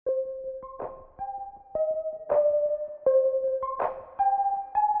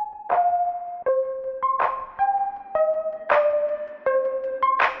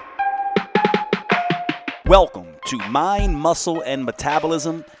Welcome to Mind, Muscle, and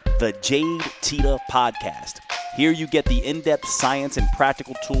Metabolism, the Jade Teta Podcast. Here you get the in-depth science and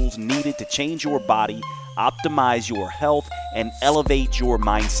practical tools needed to change your body, optimize your health, and elevate your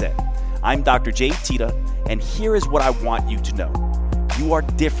mindset. I'm Dr. Jade Teta, and here is what I want you to know. You are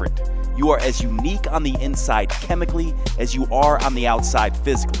different. You are as unique on the inside chemically as you are on the outside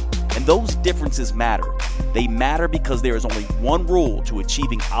physically. And those differences matter. They matter because there is only one rule to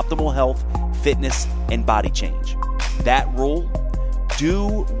achieving optimal health, fitness, and body change. That rule: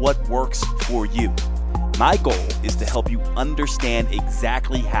 do what works for you. My goal is to help you understand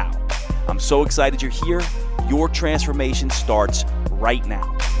exactly how. I'm so excited you're here. Your transformation starts right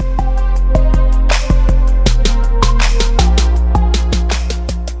now.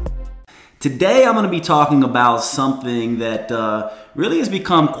 Today I'm going to be talking about something that really has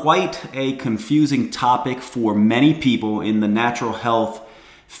become quite a confusing topic for many people in the natural health,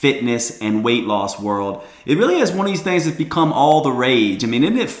 fitness, and weight loss world. It really is one of these things that's become all the rage. I mean,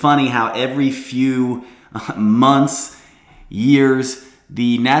 isn't it funny how every few months, years,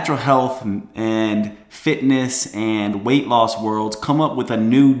 the natural health and fitness and weight loss worlds come up with a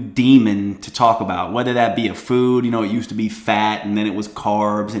new demon to talk about, whether that be a food. You know, it used to be fat and then it was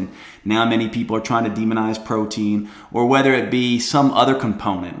carbs, and now many people are trying to demonize protein, or whether it be some other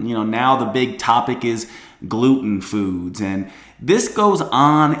component. You know, now the big topic is gluten foods, and this goes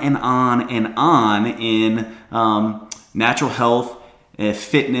on and on and on in natural health,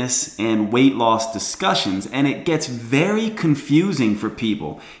 fitness, and weight loss discussions, and it gets very confusing for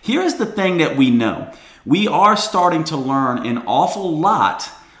people. Here's the thing that we know. We are starting to learn an awful lot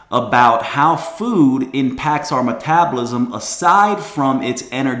about how food impacts our metabolism aside from its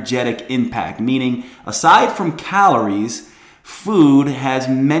energetic impact, meaning aside from calories, food has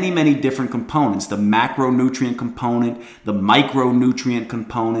many, many different components. The macronutrient component, the micronutrient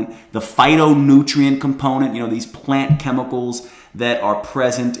component, the phytonutrient component, you know, these plant chemicals that are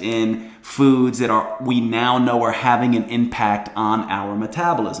present in foods that we now know are having an impact on our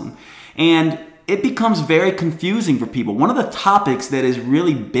metabolism. And it becomes very confusing for people. One of the topics that is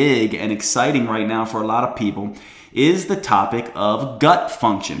really big and exciting right now for a lot of people is the topic of gut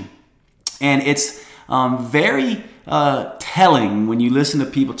function. And it's very telling when you listen to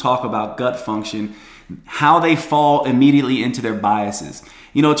people talk about gut function, how they fall immediately into their biases.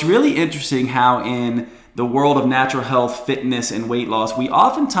 You know, it's really interesting how in the world of natural health, fitness, and weight loss, we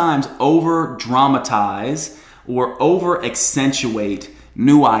oftentimes over-dramatize or over-accentuate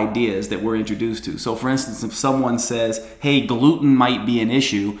new ideas that we're introduced to. So for instance, if someone says, hey, gluten might be an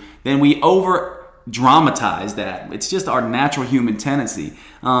issue, then we over-dramatize that. It's just our natural human tendency.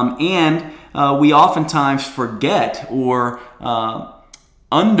 And we oftentimes forget or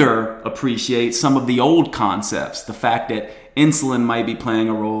underappreciate some of the old concepts, the fact that insulin might be playing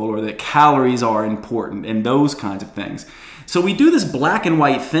a role, or that calories are important, and those kinds of things. So we do this black and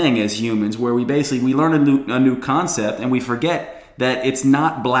white thing as humans, where we learn a new concept, and we forget that it's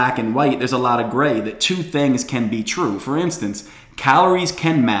not black and white. There's a lot of gray, that two things can be true. For instance, calories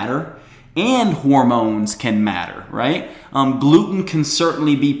can matter and hormones can matter, right? Gluten can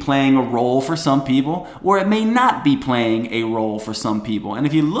certainly be playing a role for some people, or it may not be playing a role for some people. And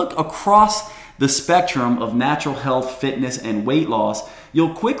if you look across the spectrum of natural health, fitness, and weight loss,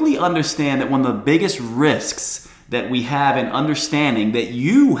 you'll quickly understand that one of the biggest risks that we have in understanding, that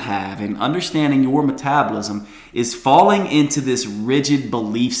you have in understanding your metabolism, is falling into this rigid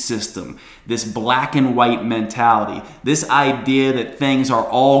belief system, this black and white mentality, this idea that things are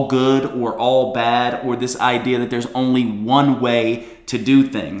all good or all bad, or this idea that there's only one way to do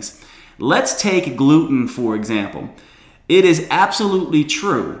things. Let's take gluten, for example. It is absolutely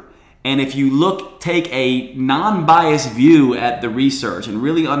true. And if you take a non-biased view at the research and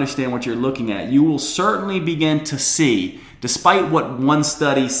really understand what you're looking at, you will certainly begin to see, despite what one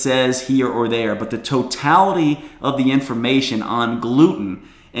study says here or there, but the totality of the information on gluten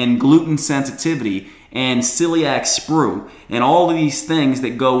and gluten sensitivity and celiac sprue and all of these things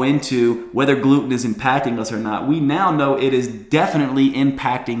that go into whether gluten is impacting us or not, we now know it is definitely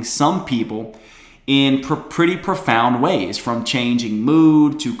impacting some people in pretty profound ways, from changing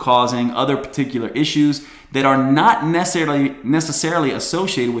mood to causing other particular issues that are not necessarily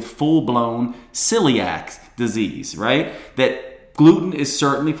associated with full-blown celiac disease, right? That gluten is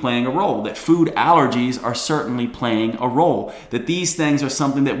certainly playing a role, that food allergies are certainly playing a role, that these things are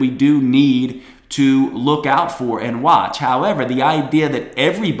something that we do need to look out for and watch. However, the idea that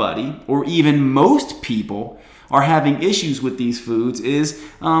everybody, or even most people, are having issues with these foods is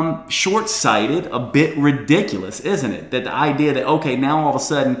short-sighted, a bit ridiculous, isn't it? That the idea that, okay, now all of a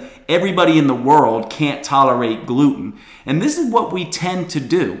sudden everybody in the world can't tolerate gluten. And this is what we tend to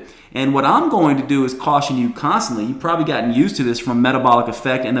do. And what I'm going to do is caution you constantly, you've probably gotten used to this from Metabolic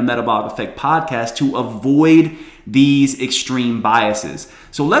Effect and the Metabolic Effect podcast, to avoid these extreme biases.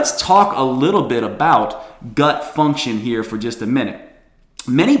 So let's talk a little bit about gut function here for just a minute.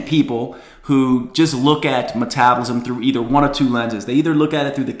 Many people who just look at metabolism through either one or two lenses, they either look at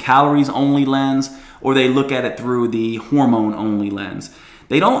it through the calories only lens or they look at it through the hormone only lens.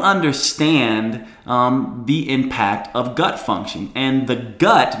 They don't understand the impact of gut function. And the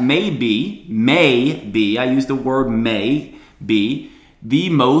gut may be, I use the word may be, the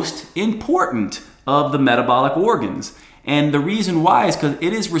most important of the metabolic organs. And the reason why is because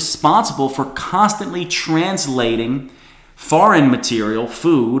it is responsible for constantly translating foreign material,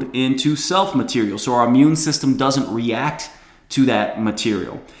 food, into self material, so our immune system doesn't react to that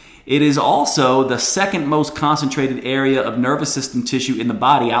material. It is also the second most concentrated area of nervous system tissue in the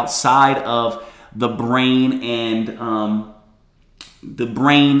body outside of the brain and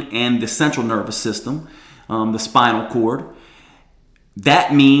the central nervous system, the spinal cord.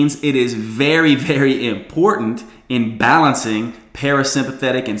 That means it is very, very important in balancing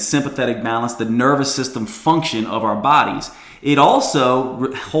parasympathetic and sympathetic balance, the nervous system function of our bodies. It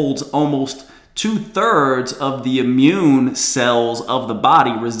also holds almost 2/3 of the immune cells of the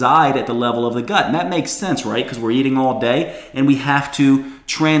body reside at the level of the gut. And that makes sense, right? Because we're eating all day and we have to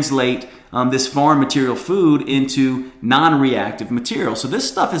translate this foreign material food into non-reactive material. So this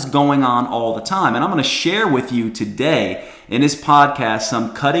stuff is going on all the time. And I'm going to share with you today in this podcast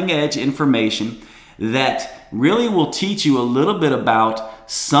some cutting-edge information that really will teach you a little bit about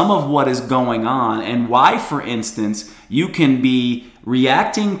some of what is going on and why, for instance, you can be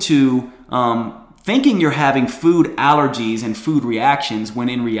reacting to thinking you're having food allergies and food reactions when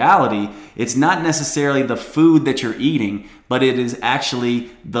in reality it's not necessarily the food that you're eating, but it is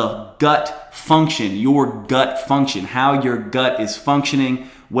actually the gut function, your gut function, how your gut is functioning,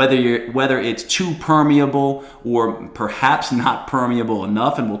 whether it's too permeable or perhaps not permeable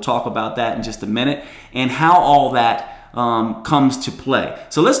enough, and we'll talk about that in just a minute, and how all that comes to play.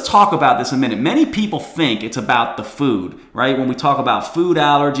 So let's talk about this a minute. Many people think it's about the food, right? When we talk about food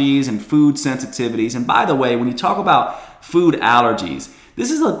allergies and food sensitivities, and by the way, when you talk about food allergies,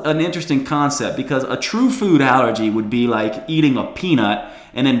 this is an interesting concept because a true food allergy would be like eating a peanut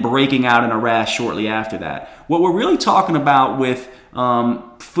and then breaking out in a rash shortly after that. What we're really talking about with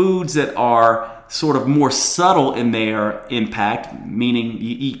foods that are sort of more subtle in their impact, meaning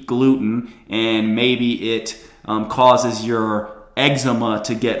you eat gluten and maybe it causes your eczema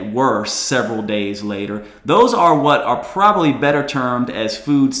to get worse several days later. Those are what are probably better termed as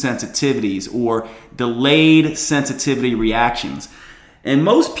food sensitivities or delayed sensitivity reactions. And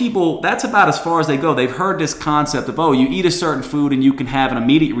most people, that's about as far as they go. They've heard this concept of, you eat a certain food and you can have an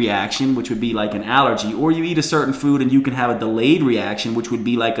immediate reaction, which would be like an allergy, or you eat a certain food and you can have a delayed reaction, which would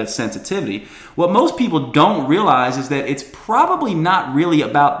be like a sensitivity. What most people don't realize is that it's probably not really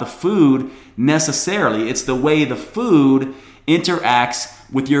about the food necessarily. It's the way the food interacts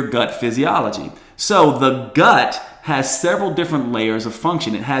with your gut physiology. So the gut has several different layers of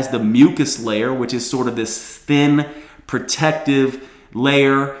function. It has the mucus layer, which is sort of this thin, protective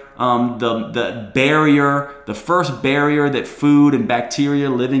layer, the barrier, the first barrier that food and bacteria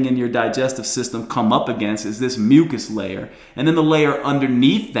living in your digestive system come up against is this mucus layer. And then the layer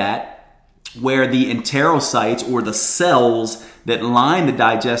underneath that, where the enterocytes or the cells that line the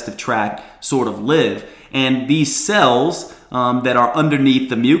digestive tract sort of live. And these cells that are underneath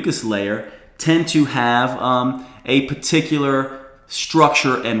the mucus layer tend to have a particular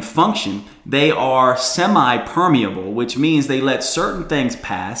structure and function. They are semi-permeable, which means they let certain things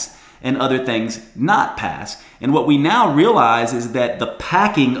pass and other things not pass. And what we now realize is that the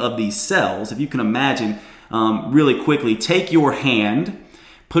packing of these cells, if you can imagine really quickly, take your hand,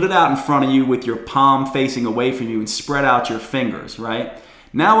 put it out in front of you with your palm facing away from you and spread out your fingers, right?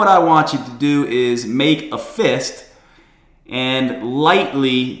 Now what I want you to do is make a fist and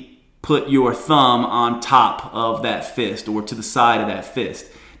lightly put your thumb on top of that fist or to the side of that fist.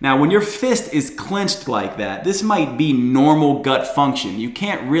 Now, when your fist is clenched like that, this might be normal gut function. You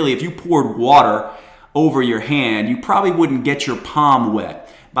can't really, if you poured water over your hand, you probably wouldn't get your palm wet.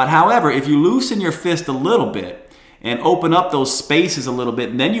 But however, if you loosen your fist a little bit and open up those spaces a little bit,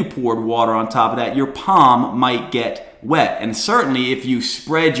 and then you poured water on top of that, your palm might get wet. And certainly if you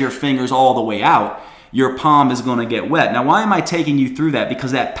spread your fingers all the way out, your palm is going to get wet. Now, why am I taking you through that?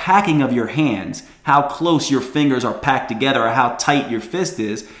 Because that packing of your hands, how close your fingers are packed together or how tight your fist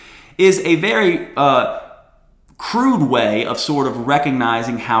is a very crude way of sort of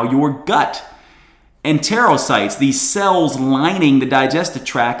recognizing how your gut enterocytes, these cells lining the digestive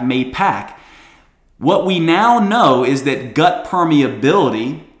tract, may pack. What we now know is that gut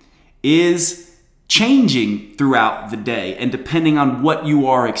permeability is changing throughout the day and depending on what you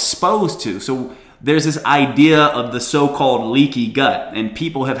are exposed to. So there's this idea of the so-called leaky gut, and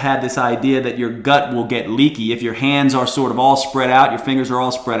people have had this idea that your gut will get leaky if your hands are sort of all spread out, your fingers are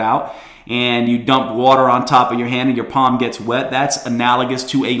all spread out, and you dump water on top of your hand and your palm gets wet. That's analogous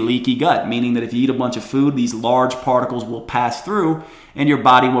to a leaky gut, meaning that if you eat a bunch of food, these large particles will pass through and your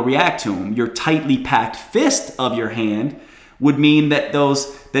body will react to them. Your tightly packed fist of your hand would mean that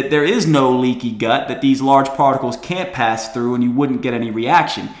there is no leaky gut, that these large particles can't pass through and you wouldn't get any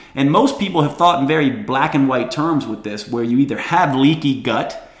reaction. And most people have thought in very black and white terms with this, where you either have leaky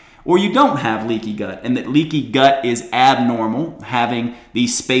gut or you don't have leaky gut, and that leaky gut is abnormal, having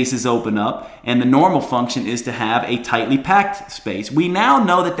these spaces open up, and the normal function is to have a tightly packed space. We now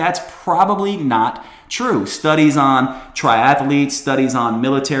know that that's probably not true. Studies on triathletes, studies on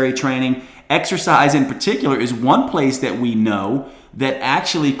military training, exercise in particular is one place that we know that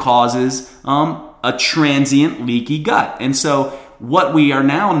actually causes a transient leaky gut. And so what we are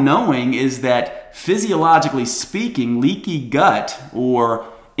now knowing is that physiologically speaking, leaky gut or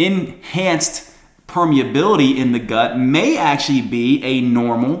enhanced permeability in the gut may actually be a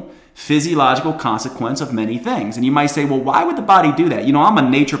normal physiological consequence of many things. And you might say, well, why would the body do that? I'm a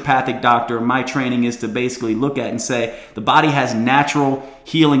naturopathic doctor. My training is to basically look at and say the body has natural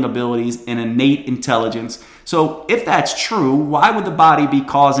healing abilities and innate intelligence. So if that's true, why would the body be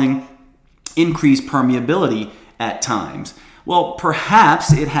causing increased permeability at times? Well,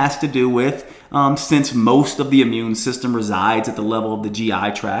 perhaps it has to do with, since most of the immune system resides at the level of the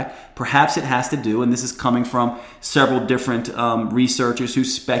GI tract, perhaps it has to do, and this is coming from several different researchers who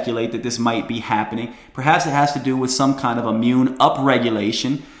speculate that this might be happening, perhaps it has to do with some kind of immune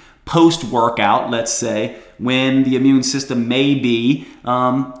upregulation post-workout, let's say, when the immune system may be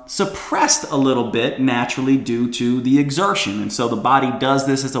suppressed a little bit naturally due to the exertion. And so the body does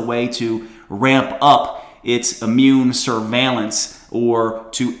this as a way to ramp up its immune surveillance or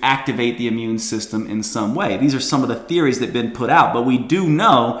to activate the immune system in some way. These are some of the theories that have been put out, but we do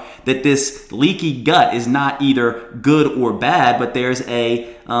know that this leaky gut is not either good or bad, but there's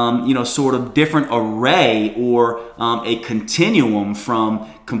a sort of different array or a continuum from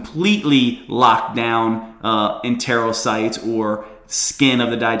completely locked down enterocytes or skin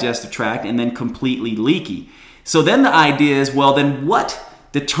of the digestive tract and then completely leaky. So then the idea is, well, then what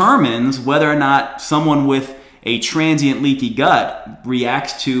determines whether or not someone with a transient leaky gut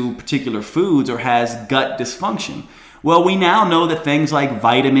reacts to particular foods or has gut dysfunction? Well, we now know that things like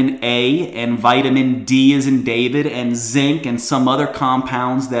vitamin A and vitamin D as in David and zinc and some other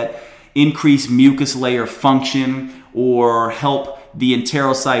compounds that increase mucus layer function or help the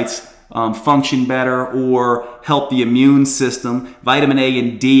enterocytes function better or help the immune system. Vitamin A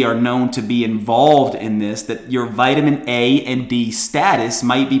and D are known to be involved in this, that your vitamin A and D status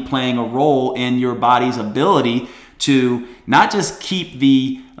might be playing a role in your body's ability to not just keep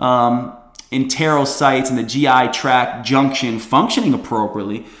the enterocytes and the GI tract junction functioning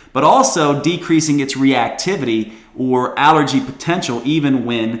appropriately, but also decreasing its reactivity or allergy potential even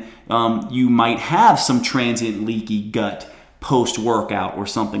when you might have some transient leaky gut post-workout or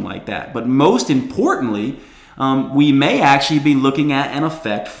something like that. But most importantly, we may actually be looking at an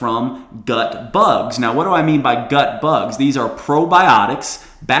effect from gut bugs. Now, what do I mean by gut bugs? These are probiotics,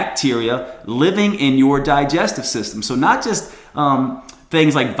 bacteria living in your digestive system. So not just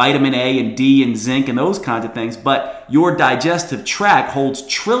things like vitamin A and D and zinc and those kinds of things, but your digestive tract holds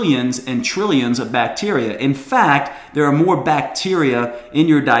trillions and trillions of bacteria. In fact, there are more bacteria in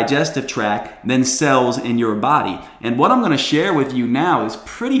your digestive tract than cells in your body. And what I'm going to share with you now is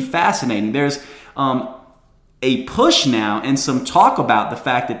pretty fascinating. There's a push now and some talk about the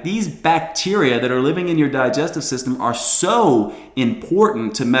fact that these bacteria that are living in your digestive system are so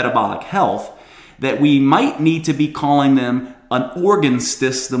important to metabolic health that we might need to be calling them an organ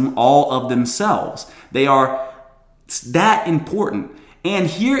system all of themselves. They are that important. And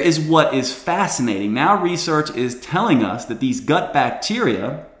here is what is fascinating. Now research is telling us that these gut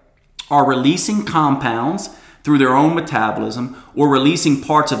bacteria are releasing compounds through their own metabolism or releasing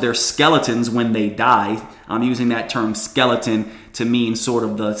parts of their skeletons when they die. I'm using that term skeleton to mean sort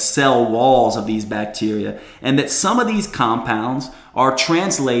of the cell walls of these bacteria. And that some of these compounds are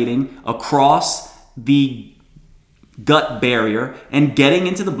translating across the gut barrier and getting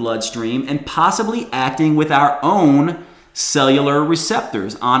into the bloodstream and possibly acting with our own cellular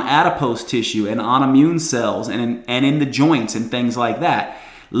receptors on adipose tissue and on immune cells and in the joints and things like that.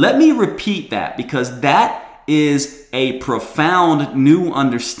 Let me repeat that, because that is a profound new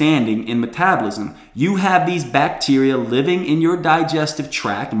understanding in metabolism. You have these bacteria living in your digestive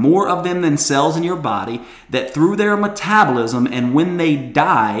tract, more of them than cells in your body, that through their metabolism and when they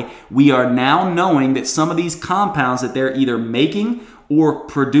die, we are now knowing that some of these compounds that they're either making or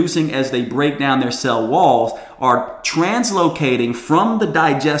producing as they break down their cell walls are translocating from the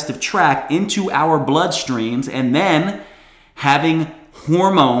digestive tract into our bloodstreams and then having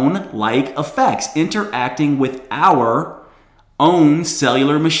hormone-like effects interacting with our own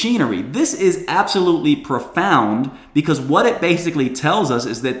cellular machinery. This is absolutely profound because what it basically tells us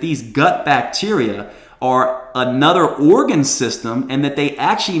is that these gut bacteria are another organ system and that they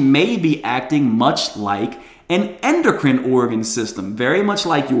actually may be acting much like an endocrine organ system, very much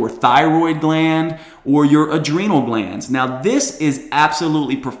like your thyroid gland or your adrenal glands. Now, this is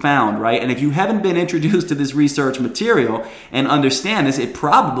absolutely profound, right? And if you haven't been introduced to this research material and understand this, it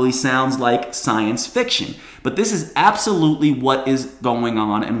probably sounds like science fiction. But this is absolutely what is going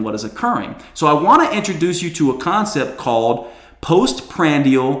on and what is occurring. So I want to introduce you to a concept called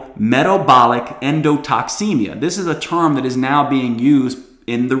postprandial metabolic endotoxemia. This is a term that is now being used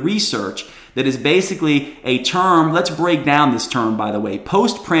in the research that is basically a term. Let's break down this term, by the way.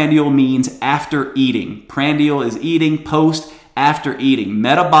 Postprandial means after eating. Prandial is eating, post, after eating.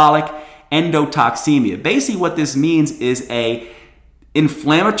 Metabolic endotoxemia. Basically what this means is a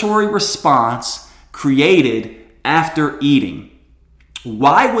inflammatory response created after eating.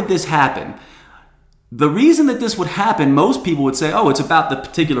 Why would this happen? The reason that this would happen, most people would say, oh, it's about the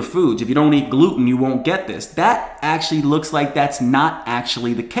particular foods. If you don't eat gluten, you won't get this. That actually looks like that's not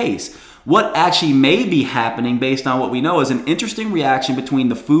actually the case. What actually may be happening based on what we know is an interesting reaction between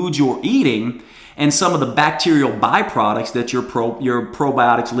the foods you're eating and some of the bacterial byproducts that your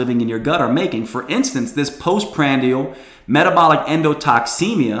probiotics living in your gut are making. For instance, this postprandial metabolic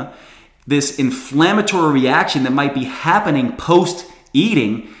endotoxemia, this inflammatory reaction that might be happening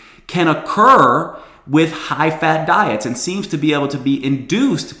post-eating, can occur with high-fat diets and seems to be able to be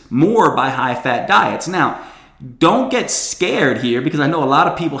induced more by high-fat diets. Now, don't get scared here because I know a lot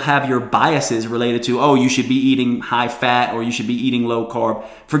of people have your biases related to, oh, you should be eating high fat or you should be eating low carb.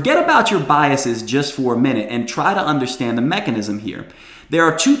 Forget about your biases just for a minute and try to understand the mechanism here. There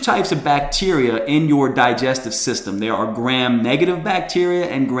are two types of bacteria in your digestive system. There are gram-negative bacteria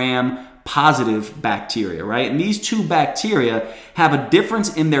and gram-positive bacteria, right? And these two bacteria have a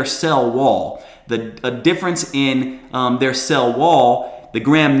difference in their cell wall. A difference in their cell wall. The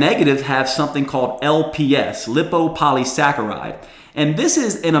gram-negative have something called LPS, lipopolysaccharide. And this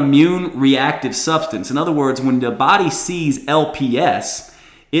is an immune reactive substance. In other words, when the body sees LPS,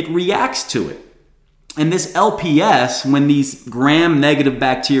 it reacts to it. And this LPS, when these gram-negative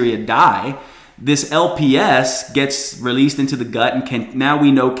bacteria die, this LPS gets released into the gut and can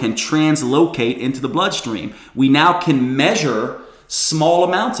translocate into the bloodstream. We now can measure small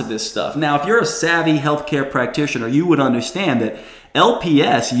amounts of this stuff. Now, if you're a savvy healthcare practitioner, you would understand that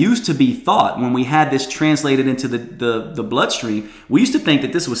LPS used to be thought, when we had this translated into the bloodstream, we used to think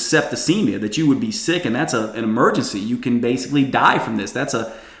that this was septicemia, that you would be sick and that's an emergency. You can basically die from this. That's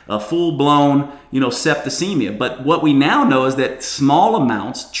a full-blown, septicemia. But what we now know is that small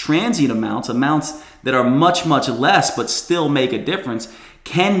amounts, transient amounts that are much, much less but still make a difference,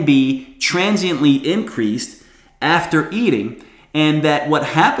 can be transiently increased after eating. And that what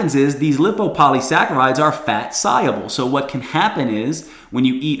happens is these lipopolysaccharides are fat soluble. So what can happen is when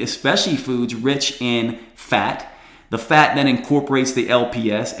you eat especially foods rich in fat, the fat then incorporates the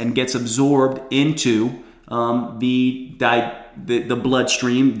LPS and gets absorbed into the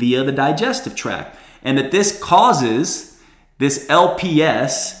bloodstream via the digestive tract. And that this causes this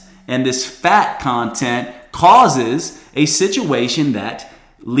LPS and this fat content causes a situation that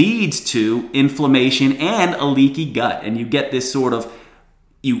leads to inflammation and a leaky gut. And you get this sort of,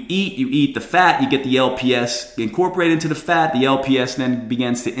 you eat the fat, you get the LPS incorporated into the fat. The LPS then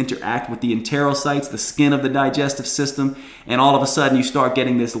begins to interact with the enterocytes, the skin of the digestive system. And all of a sudden you start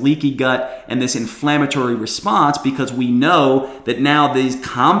getting this leaky gut and this inflammatory response because we know that now these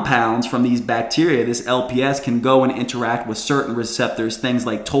compounds from these bacteria, this LPS, can go and interact with certain receptors, things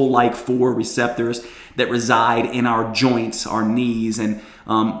like toll-like 4 receptors that reside in our joints, our knees, and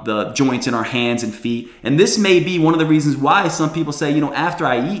the joints in our hands and feet. And this may be one of the reasons why some people say, after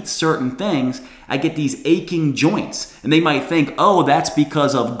I eat certain things, I get these aching joints. And they might think, oh, that's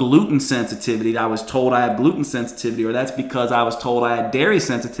because of gluten sensitivity. I was told I have gluten sensitivity, or that's because I was told I had dairy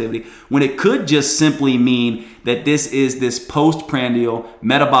sensitivity, when it could just simply mean that this is this postprandial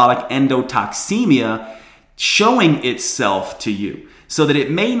metabolic endotoxemia showing itself to you. So that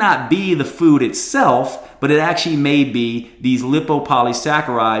it may not be the food itself, but it actually may be these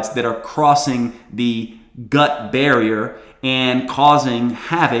lipopolysaccharides that are crossing the gut barrier and causing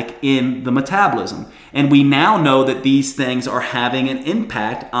havoc in the metabolism. And we now know that these things are having an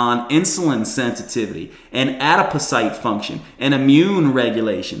impact on insulin sensitivity and adipocyte function and immune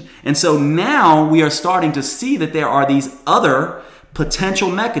regulation. And so now we are starting to see that there are these other potential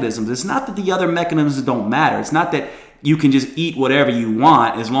mechanisms. It's not that the other mechanisms don't matter. It's not that you can just eat whatever you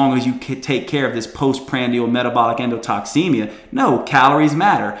want as long as you can take care of this postprandial metabolic endotoxemia. No, calories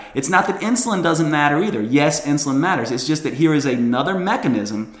matter. It's not that insulin doesn't matter either. Yes, insulin matters. It's just that here is another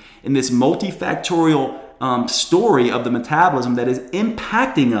mechanism in this multifactorial story of the metabolism that is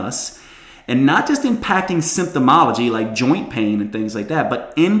impacting us, and not just impacting symptomology like joint pain and things like that,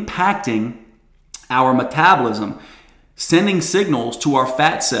 but impacting our metabolism, sending signals to our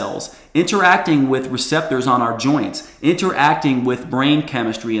fat cells, interacting with receptors on our joints, interacting with brain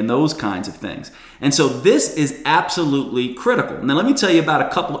chemistry and those kinds of things. And so this is absolutely critical. Now let me tell you about a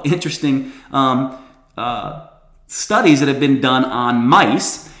couple of interesting studies that have been done on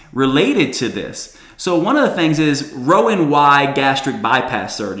mice related to this. So one of the things is Roux-en-Y gastric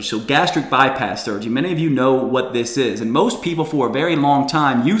bypass surgery. So gastric bypass surgery, many of you know what this is. And most people for a very long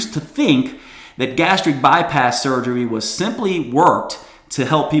time used to think that gastric bypass surgery was simply worked to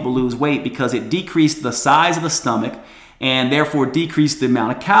help people lose weight because it decreased the size of the stomach and therefore decreased the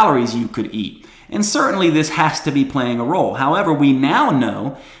amount of calories you could eat. And certainly this has to be playing a role. However, we now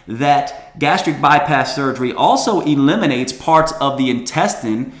know that gastric bypass surgery also eliminates parts of the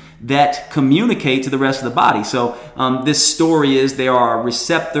intestine that communicate to the rest of the body. So this story is there are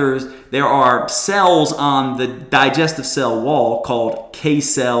receptors, there are cells on the digestive cell wall called K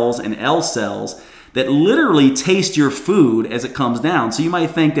cells and L cells that literally taste your food as it comes down. So you might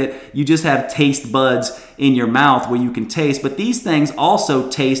think that you just have taste buds in your mouth where you can taste, but these things also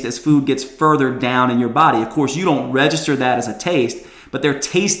taste as food gets further down in your body. Of course, you don't register that as a taste, but they're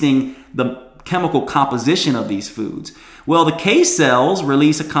tasting the chemical composition of these foods. Well, the K cells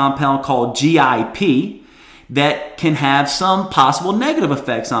release a compound called GIP that can have some possible negative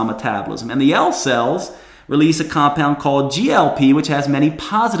effects on metabolism. And the L cells release a compound called GLP, which has many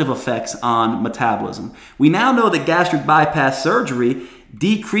positive effects on metabolism. We now know that gastric bypass surgery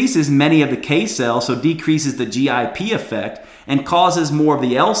decreases many of the K cells, so decreases the GIP effect, and causes more of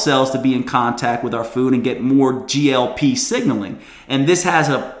the L cells to be in contact with our food and get more GLP signaling. And this has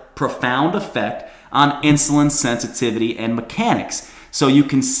a profound effect on insulin sensitivity and mechanics. So you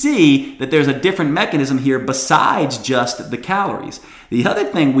can see that there's a different mechanism here besides just the calories. The other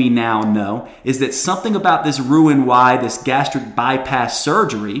thing we now know is that something about this Roux-en-Y, this gastric bypass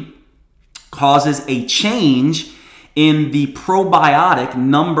surgery, causes a change in the probiotic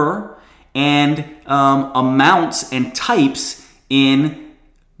number and amounts and types in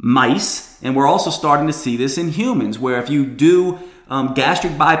mice. And we're also starting to see this in humans, where if you do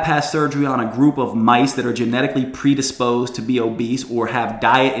gastric bypass surgery on a group of mice that are genetically predisposed to be obese or have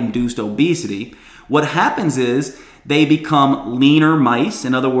diet-induced obesity, what happens is they become leaner mice.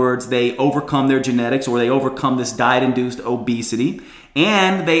 In other words, they overcome their genetics or they overcome this diet-induced obesity,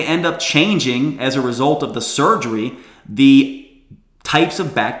 and they end up changing as a result of the surgery the types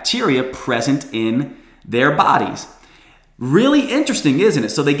of bacteria present in their bodies. Really interesting, isn't it?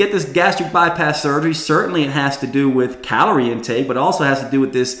 So they get this gastric bypass surgery. Certainly it has to do with calorie intake, but also has to do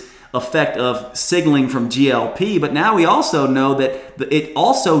with this effect of signaling from GLP. But now we also know that it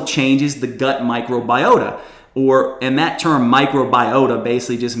also changes the gut microbiota, and that term microbiota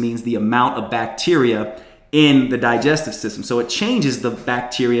basically just means the amount of bacteria in the digestive system. So it changes the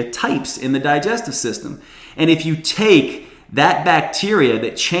bacteria types in the digestive system. And if you take that bacteria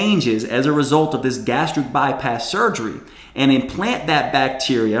that changes as a result of this gastric bypass surgery and implant that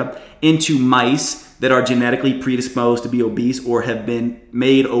bacteria into mice that are genetically predisposed to be obese or have been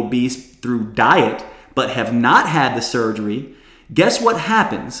made obese through diet but have not had the surgery, guess what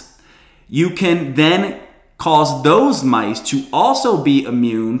happens? You can then cause those mice to also be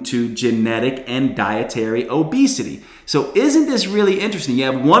immune to genetic and dietary obesity. So isn't this really interesting? You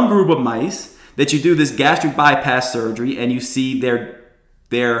have one group of mice that you do this gastric bypass surgery and you see their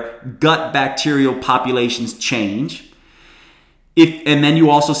gut bacterial populations change. And then you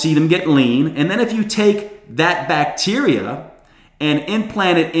also see them get lean. And then if you take that bacteria and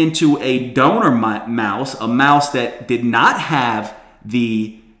implant it into a donor mouse, a mouse that did not have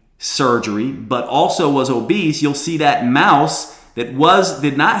the surgery but also was obese, you'll see that mouse that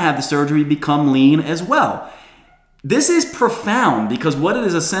did not have the surgery become lean as well. This is profound because what it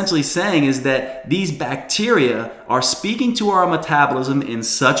is essentially saying is that these bacteria are speaking to our metabolism in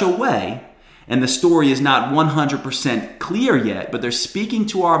such a way, and the story is not 100% clear yet, but they're speaking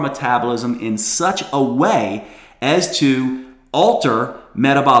to our metabolism in such a way as to alter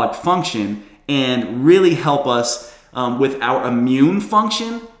metabolic function and really help us with our immune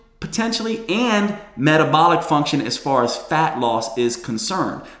function, potentially, and metabolic function as far as fat loss is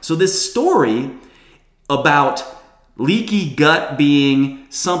concerned. So this story about leaky gut being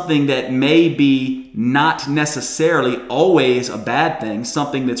something that may be not necessarily always a bad thing,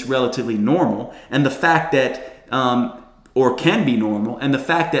 something that's relatively normal, and the fact that, or can be normal, and the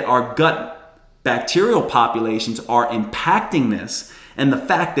fact that our gut bacterial populations are impacting this, and the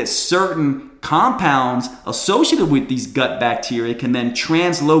fact that certain compounds associated with these gut bacteria can then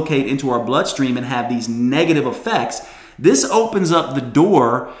translocate into our bloodstream and have these negative effects, this opens up the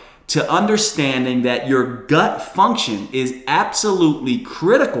door to understanding that your gut function is absolutely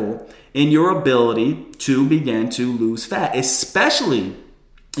critical in your ability to begin to lose fat, especially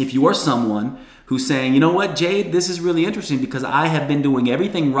if you are someone who's saying, you know what, Jade, this is really interesting because I have been doing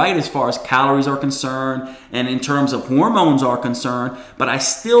everything right as far as calories are concerned and in terms of hormones are concerned, but I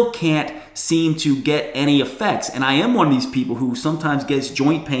still can't seem to get any effects. And I am one of these people who sometimes gets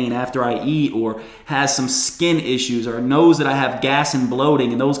joint pain after I eat, or has some skin issues, or knows that I have gas and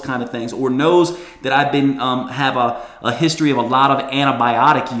bloating and those kind of things, or knows that I've been have a history of a lot of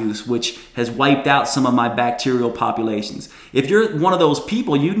antibiotic use, which has wiped out some of my bacterial populations. If you're one of those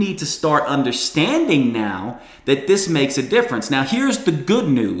people, you need to start understanding now that this makes a difference. Now, here's the good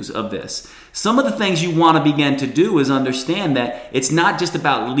news of this. Some of the things you want to begin to do is understand that it's not just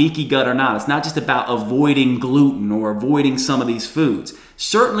about leaky gut or not. It's not just about avoiding gluten or avoiding some of these foods.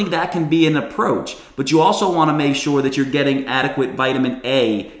 Certainly that can be an approach, but you also want to make sure that you're getting adequate vitamin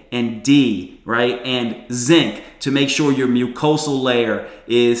A and D, right? And zinc to make sure your mucosal layer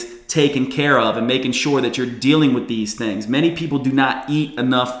is taken care of and making sure that you're dealing with these things. Many people do not eat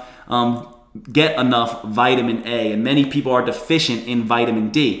enough, get enough vitamin A, and many people are deficient in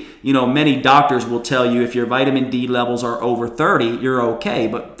vitamin D. You know, many doctors will tell you if your vitamin D levels are over 30, you're okay.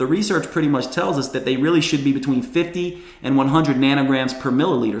 But the research pretty much tells us that they really should be between 50 and 100 nanograms per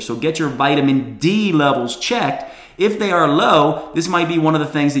milliliter. So get your vitamin D levels checked. If they are low, this might be one of the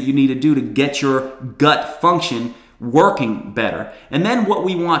things that you need to do to get your gut function working better. And then what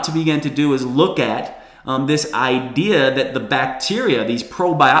we want to begin to do is look at this idea that the bacteria, these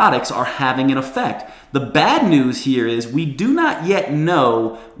probiotics, are having an effect. The bad news here is we do not yet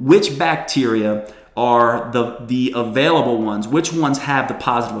know which bacteria are the available ones, which ones have the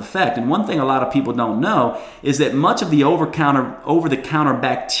positive effect. And one thing a lot of people don't know is that much of the over-the-counter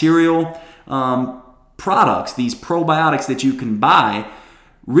bacterial products, these probiotics that you can buy,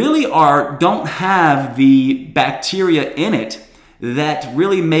 really don't have the bacteria in it that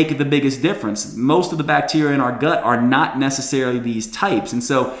really make the biggest difference. Most of the bacteria in our gut are not necessarily these types. And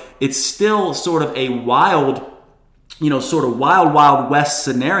so it's still sort of a wild west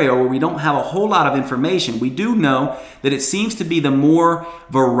scenario where we don't have a whole lot of information. We do know that it seems to be the more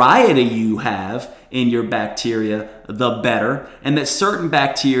variety you have in your bacteria, the better, and that certain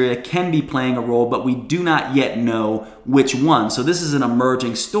bacteria can be playing a role, but we do not yet know which one. So this is an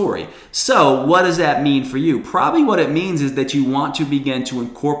emerging story. So what does that mean for you? Probably what it means is that you want to begin to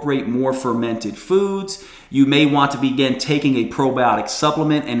incorporate more fermented foods. You may want to begin taking a probiotic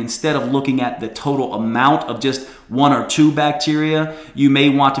supplement, and instead of looking at the total amount of just one or two bacteria, you may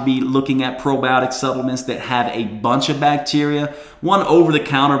want to be looking at probiotic supplements that have a bunch of bacteria. One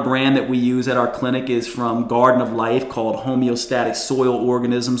over-the-counter brand that we use at our clinic is from Garden of Life called Homeostatic Soil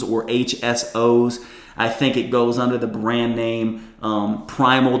Organisms, or HSOs. I think it goes under the brand name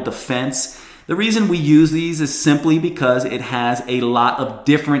Primal Defense. The reason we use these is simply because it has a lot of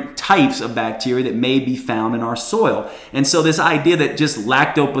different types of bacteria that may be found in our soil. And so this idea that just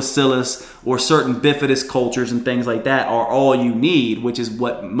lactobacillus or certain bifidus cultures and things like that are all you need, which is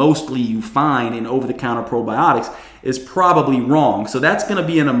what mostly you find in over-the-counter probiotics, is probably wrong. So that's going to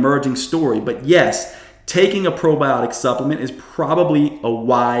be an emerging story. But yes, taking a probiotic supplement is probably a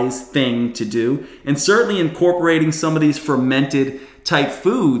wise thing to do. And certainly incorporating some of these fermented type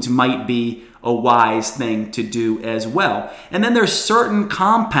foods might be a wise thing to do as well. And then there's certain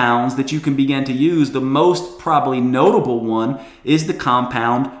compounds that you can begin to use. The most probably notable one is the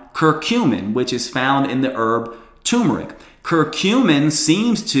compound curcumin, which is found in the herb turmeric. Curcumin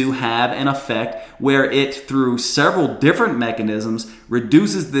seems to have an effect where it, through several different mechanisms,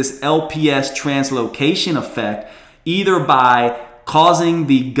 reduces this LPS translocation effect, either by causing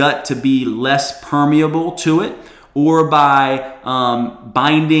the gut to be less permeable to it, or by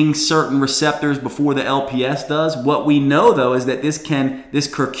binding certain receptors before the LPS does. What we know, though, is that this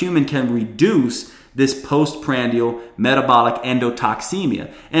curcumin can reduce this postprandial metabolic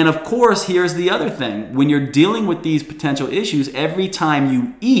endotoxemia. And of course, here's the other thing. When you're dealing with these potential issues, every time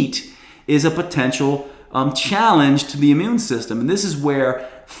you eat is a potential challenge to the immune system. And this is where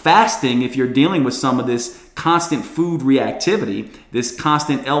fasting, if you're dealing with some of this constant food reactivity, this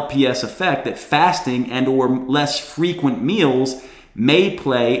constant LPS effect, that fasting and or less frequent meals may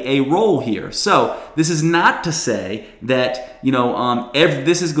play a role here. So this is not to say that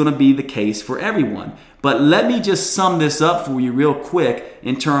this is going to be the case for everyone. But let me just sum this up for you real quick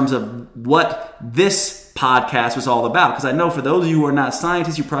in terms of what this podcast was all about. Because I know for those of you who are not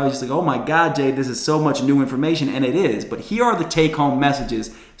scientists, you're probably just like, oh my God, Jay, this is so much new information. And it is. But here are the take-home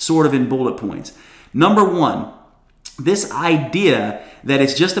messages sort of in bullet points. Number one, this idea that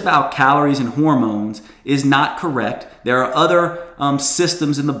it's just about calories and hormones is not correct. There are other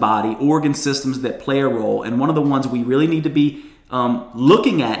systems in the body, organ systems that play a role. And one of the ones we really need to be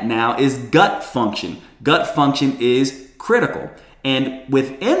looking at now is gut function. Gut function is critical. And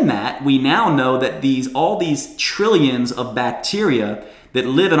within that, we now know that all these trillions of bacteria that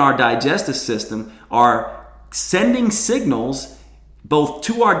live in our digestive system are sending signals both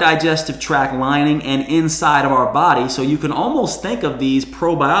to our digestive tract lining and inside of our body. So you can almost think of these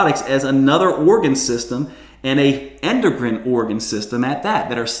probiotics as another organ system and a endocrine organ system at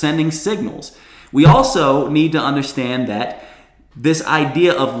that are sending signals. We also need to understand that this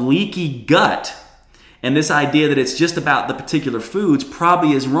idea of leaky gut and this idea that it's just about the particular foods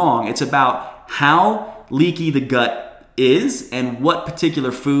probably is wrong. It's about how leaky the gut is and what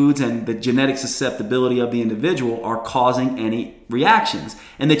particular foods and the genetic susceptibility of the individual are causing any reactions.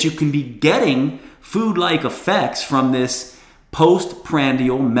 And that you can be getting food-like effects from this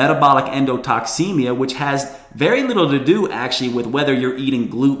postprandial metabolic endotoxemia, which has very little to do actually with whether you're eating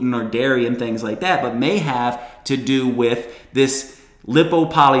gluten or dairy and things like that, but may have to do with this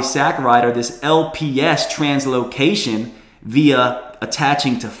lipopolysaccharide or this LPS translocation via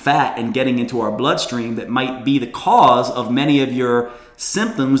attaching to fat and getting into our bloodstream that might be the cause of many of your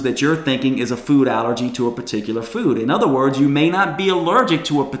symptoms that you're thinking is a food allergy to a particular food. In other words, you may not be allergic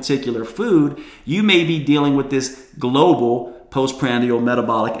to a particular food. You may be dealing with this global postprandial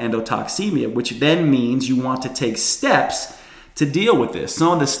metabolic endotoxemia, which then means you want to take steps to deal with this.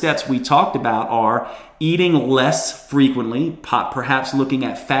 Some of the steps we talked about are eating less frequently, perhaps looking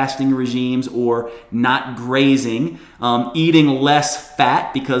at fasting regimes or not grazing, eating less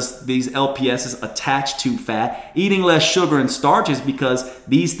fat because these LPSs attach to fat, eating less sugar and starches because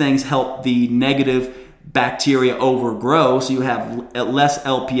these things help the negative bacteria overgrow, so you have less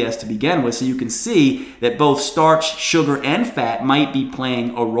LPS to begin with. So you can see that both starch, sugar, and fat might be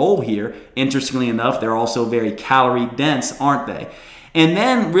playing a role here. Interestingly enough, they're also very calorie dense, aren't they? And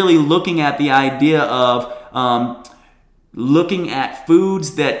then really looking at the idea of looking at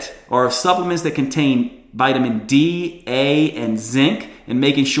foods that are supplements that contain vitamin D, A, and zinc, and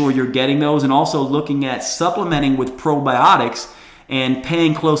making sure you're getting those, and also looking at supplementing with probiotics and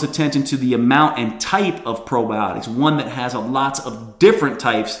paying close attention to the amount and type of probiotics, one that has lots of different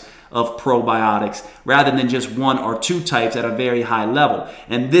types of probiotics rather than just one or two types at a very high level.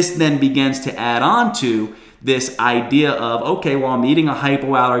 And this then begins to add on to this idea of, okay, well, I'm eating a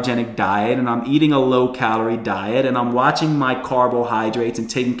hypoallergenic diet and I'm eating a low-calorie diet and I'm watching my carbohydrates and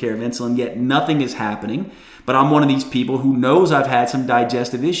taking care of insulin, yet nothing is happening. But I'm one of these people who knows I've had some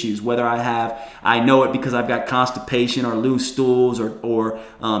digestive issues, whether I know it because I've got constipation or loose stools or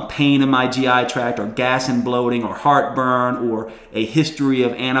pain in my GI tract or gas and bloating or heartburn or a history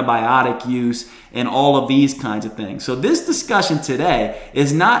of antibiotic use and all of these kinds of things. So this discussion today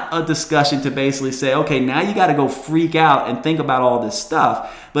is not a discussion to basically say, okay, now you got to go freak out and think about all this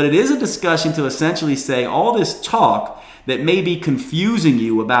stuff. But it is a discussion to essentially say all this talk that may be confusing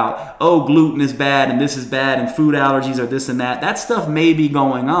you about, oh, gluten is bad and this is bad and food allergies are this and that. That stuff may be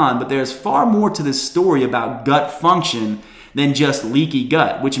going on, but there's far more to this story about gut function than just leaky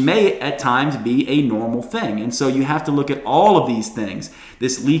gut, which may at times be a normal thing. And so you have to look at all of these things.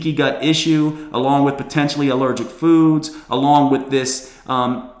 This leaky gut issue, along with potentially allergic foods, along with this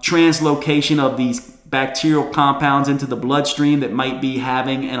translocation of these bacterial compounds into the bloodstream that might be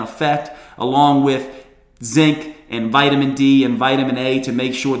having an effect, along with zinc and vitamin D and vitamin A to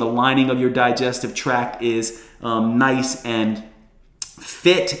make sure the lining of your digestive tract is nice and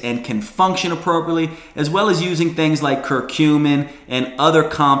fit and can function appropriately, as well as using things like curcumin and other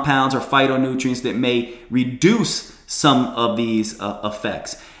compounds or phytonutrients that may reduce some of these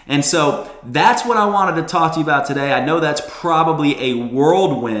effects. And so that's what I wanted to talk to you about today. I know that's probably a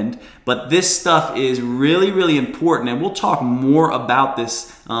whirlwind, but this stuff is really, really important. And we'll talk more about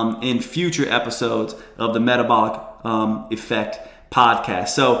this in future episodes of the Metabolic Effect podcast.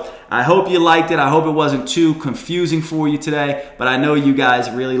 So I hope you liked it. I hope it wasn't too confusing for you today, but I know you guys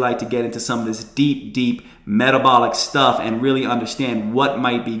really like to get into some of this deep metabolic stuff and really understand what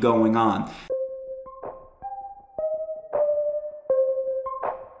might be going on.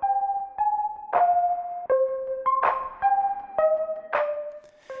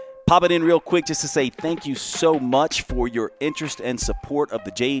 Popping in real quick just to say thank you so much for your interest and support of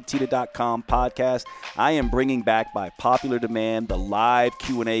the JTita.com podcast. I am bringing back by popular demand the live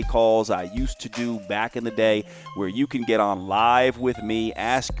Q&A calls I used to do back in the day, where you can get on live with me,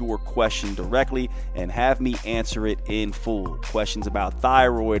 ask your question directly, and have me answer it in full. Questions about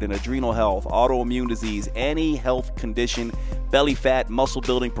thyroid and adrenal health, autoimmune disease, any health condition, belly fat, muscle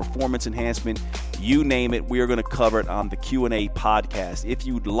building, performance enhancement, you name it, we are going to cover it on the Q&A podcast. If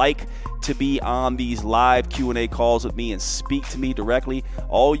you'd like to be on these live Q&A calls with me and speak to me directly,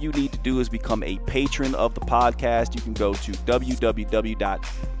 all you need to do is become a patron of the podcast. You can go to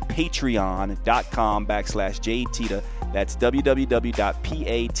www.patreon.com/JTita. That's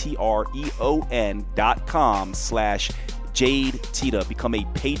www.patreon.com/JadeTita. Become a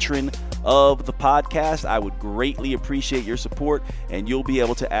patron of the podcast. I would greatly appreciate your support, and you'll be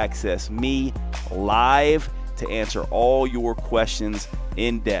able to access me live to answer all your questions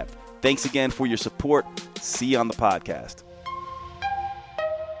in depth. Thanks again for your support. See you on the podcast.